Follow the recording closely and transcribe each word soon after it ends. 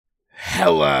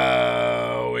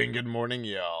Hello and good morning,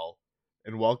 y'all,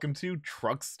 and welcome to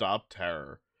Truck Stop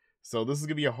Terror. So this is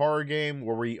gonna be a horror game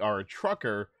where we are a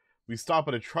trucker. We stop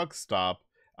at a truck stop,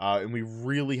 and we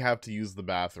really have to use the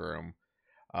bathroom.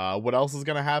 What else is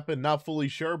gonna happen? Not fully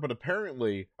sure, but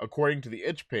apparently, according to the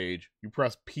itch page, you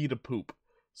press P to poop.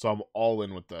 So I'm all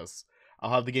in with this.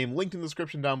 I'll have the game linked in the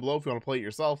description down below if you want to play it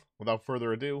yourself. Without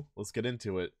further ado, let's get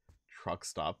into it. Truck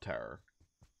Stop Terror,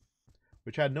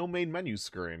 which had no main menu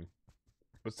screen.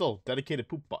 But still, dedicated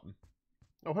poop button.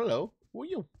 Oh, hello. Who are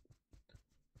you?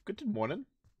 Good morning.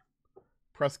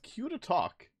 Press Q to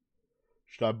talk.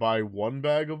 Should I buy one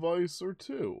bag of ice or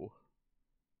two?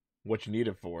 What you need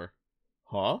it for?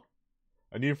 Huh?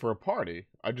 I need it for a party.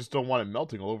 I just don't want it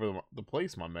melting all over the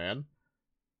place, my man.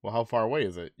 Well, how far away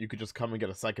is it? You could just come and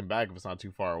get a second bag if it's not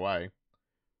too far away.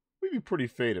 We'd be pretty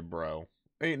faded, bro.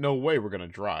 Ain't no way we're gonna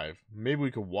drive. Maybe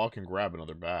we could walk and grab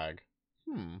another bag.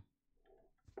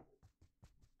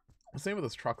 Same with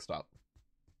this truck stop.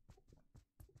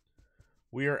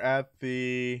 We are at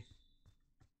the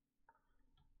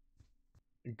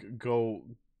go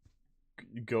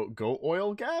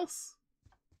oil gas?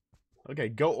 Okay,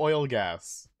 go oil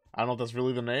gas. I don't know if that's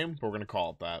really the name, but we're gonna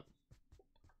call it that.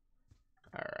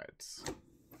 Alright.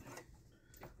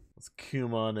 Let's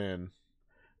come on in.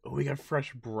 Oh, we got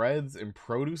fresh breads and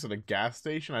produce at a gas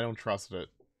station? I don't trust it.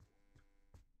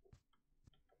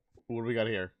 What do we got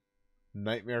here?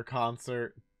 Nightmare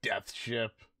Concert, Death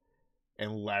Ship,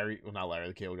 and Larry... Well, not Larry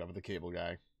the Cable Guy, but the Cable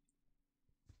Guy.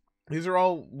 These are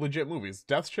all legit movies.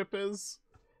 Death Ship is,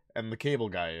 and the Cable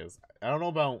Guy is. I don't know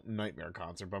about Nightmare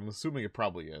Concert, but I'm assuming it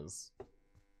probably is.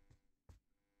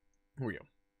 Here we go.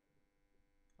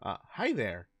 Hi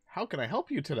there. How can I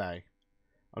help you today?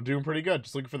 I'm doing pretty good.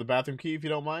 Just looking for the bathroom key, if you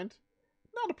don't mind.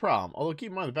 Not a problem. Although,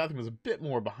 keep in mind, the bathroom is a bit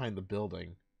more behind the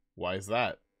building. Why is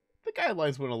that? The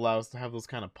guidelines wouldn't allow us to have those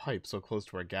kind of pipes so close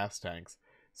to our gas tanks.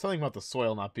 Something about the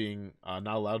soil not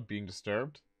allowed being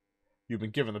disturbed. You've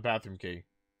been given the bathroom key.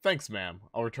 Thanks, ma'am.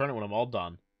 I'll return it when I'm all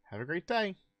done. Have a great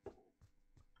day.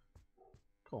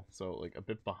 Cool. So, like, a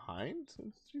bit behind,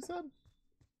 she said?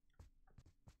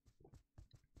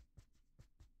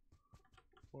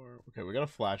 Okay, we got a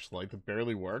flashlight that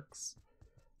barely works.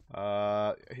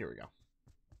 Here we go.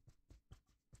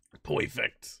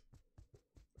 Perfect.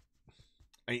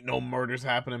 Ain't no murders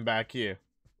happening back here.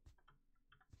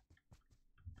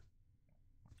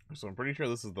 So I'm pretty sure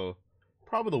this is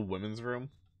probably the women's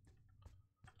room.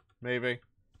 Maybe.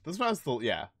 This one has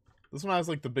this one has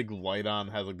like the big light on,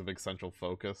 has like the big central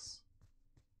focus.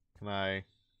 How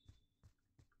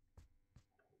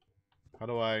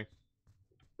do I?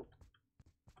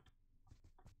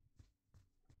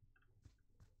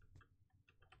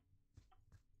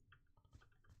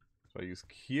 So I use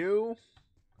Q.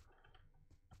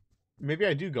 Maybe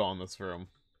I do go in this room.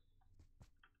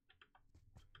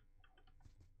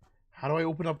 How do I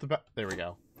open up the There we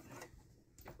go.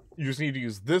 You just need to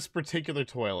use this particular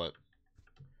toilet.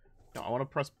 No, I want to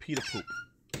press P to poop.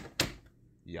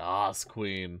 Yas,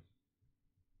 queen.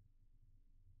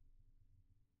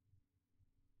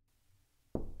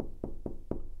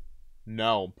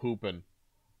 No, I'm pooping.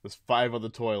 There's 5 other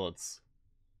toilets.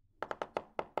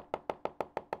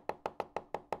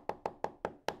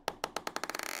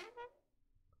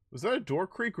 Was that a door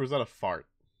creak or was that a fart?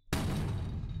 There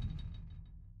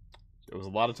was a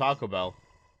lot of Taco Bell.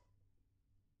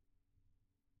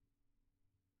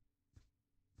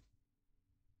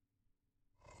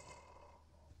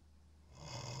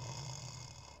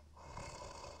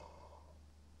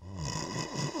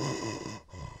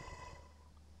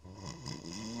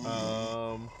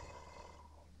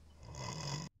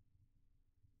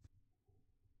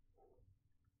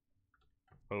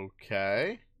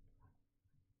 Okay.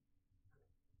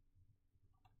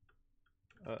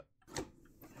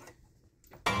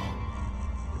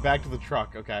 Back to the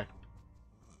truck, okay.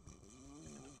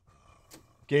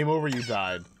 Game over, you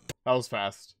died. That was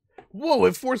fast. Whoa,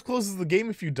 it force closes the game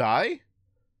if you die?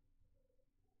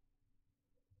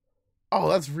 Oh,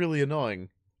 that's really annoying.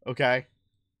 Okay.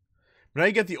 But now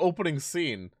you get the opening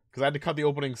scene, because I had to cut the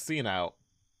opening scene out.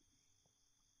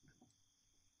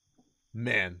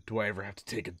 Man, do I ever have to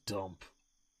take a dump.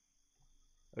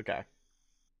 Okay.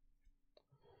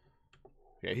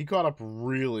 Yeah, he caught up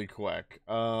really quick.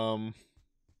 Oh,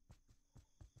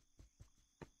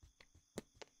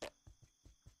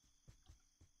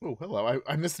 hello.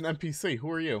 I missed an NPC. Who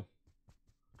are you?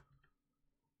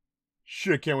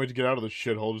 Shit, can't wait to get out of this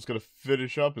shithole. Just gotta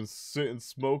finish up and sit and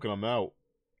smoke and I'm out.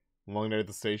 Long night at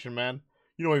the station, man.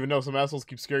 You don't even know, some assholes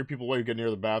keep scaring people away who get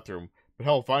near the bathroom. But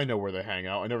hell if I know where they hang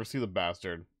out. I never see the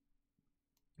bastard.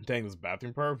 Dang, this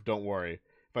bathroom perv? Don't worry.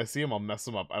 If I see him, I'll mess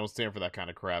him up. I don't stand for that kind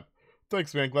of crap.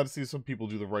 Thanks, man. Glad to see some people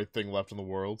do the right thing left in the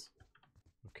world.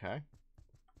 Okay.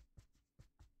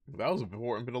 That was an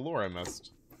important bit of lore I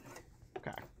missed.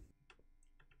 Okay.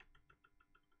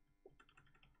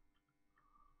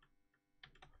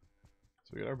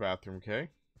 So we got our bathroom, okay?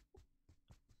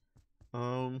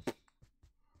 It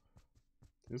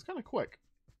was kind of quick.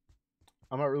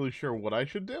 I'm not really sure what I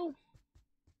should do.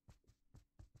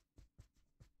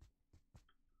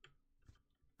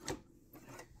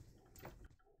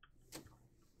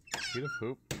 Get a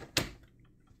poop.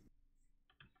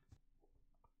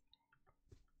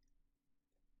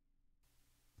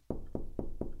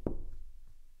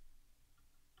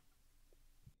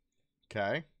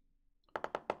 Okay.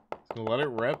 Just gonna let it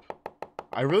rip.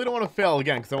 I really don't want to fail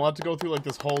again, because I want to go through, like,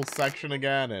 this whole section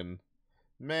again, and...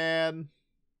 Man...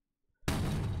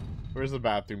 Where's the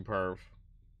bathroom perv?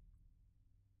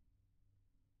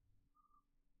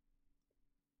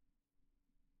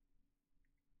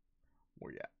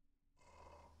 Where you at?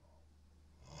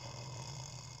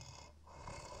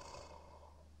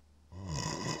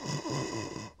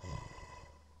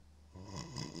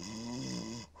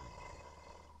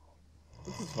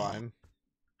 This is fine.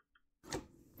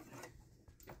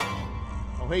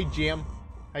 Oh, hey, Jim.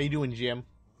 How you doing, Jim?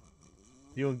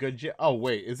 Doing good, Jim? Oh,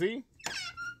 wait, is he?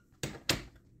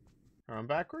 Around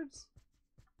backwards?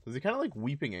 Does he kind of like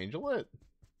Weeping Angel it?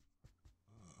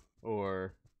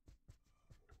 Or...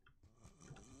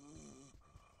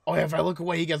 Oh, yeah, if I look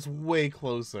away, he gets way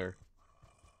closer.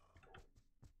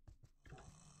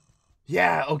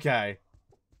 Yeah, okay.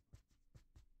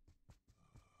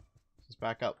 Just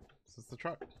back up. This is the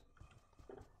truck.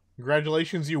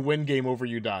 Congratulations, you win. Game over,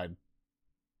 you died.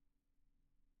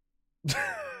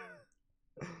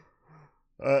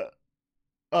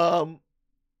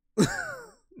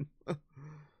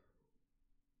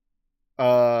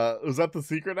 Was that the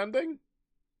secret ending?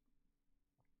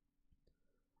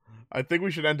 I think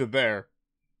we should end it there.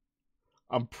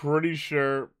 I'm pretty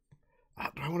sure... I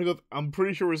want to go... I'm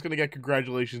pretty sure we're just going to get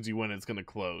congratulations, you win, it's going to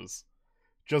close.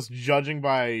 Just judging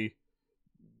by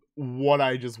what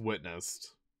I just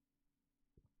witnessed.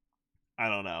 I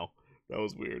don't know. That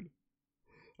was weird.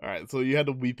 Alright, so you had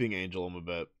to Weeping Angel him a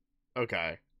bit.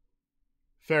 Okay.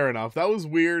 Fair enough. That was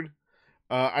weird.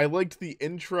 I liked the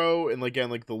intro and, again,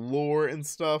 like, the lore and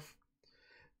stuff.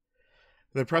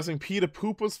 The pressing P to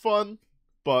poop was fun.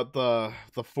 But the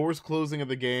forced closing of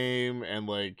the game and,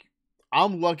 like,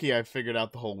 I'm lucky I figured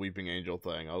out the whole Weeping Angel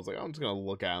thing. I was like, I'm just gonna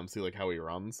look at him, see, like, how he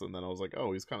runs. And then I was like,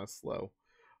 oh, he's kind of slow.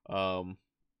 I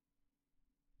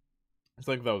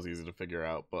think that was easy to figure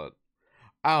out, but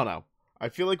I don't know. I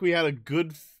feel like we had a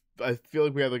good... I feel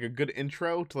like we had, like, a good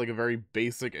intro to, like, a very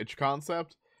basic itch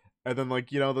concept. And then,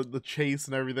 like, you know, the chase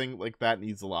and everything, like, that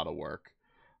needs a lot of work.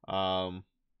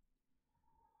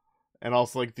 And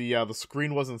also, like, the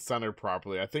screen wasn't centered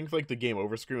properly. I think, like, the game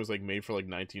over screen was, like, made for, like,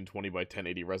 1920 by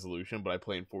 1080 resolution, but I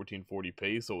play in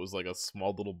 1440p, so it was, like, a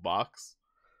small little box.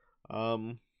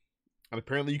 And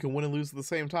apparently you can win and lose at the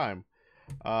same time.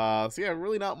 So yeah,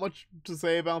 really not much to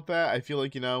say about that. I feel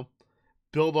like, you know,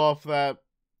 build off that,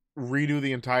 redo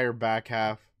the entire back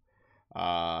half,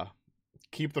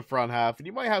 keep the front half, and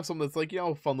you might have something that's, like, you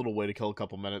know, a fun little way to kill a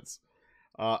couple minutes.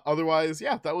 Otherwise,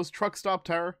 yeah, that was Truck Stop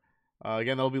Terror.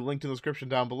 Again, that'll be linked in the description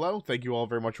down below. Thank you all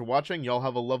very much for watching. Y'all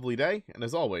have a lovely day, and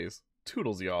as always,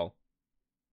 toodles, y'all.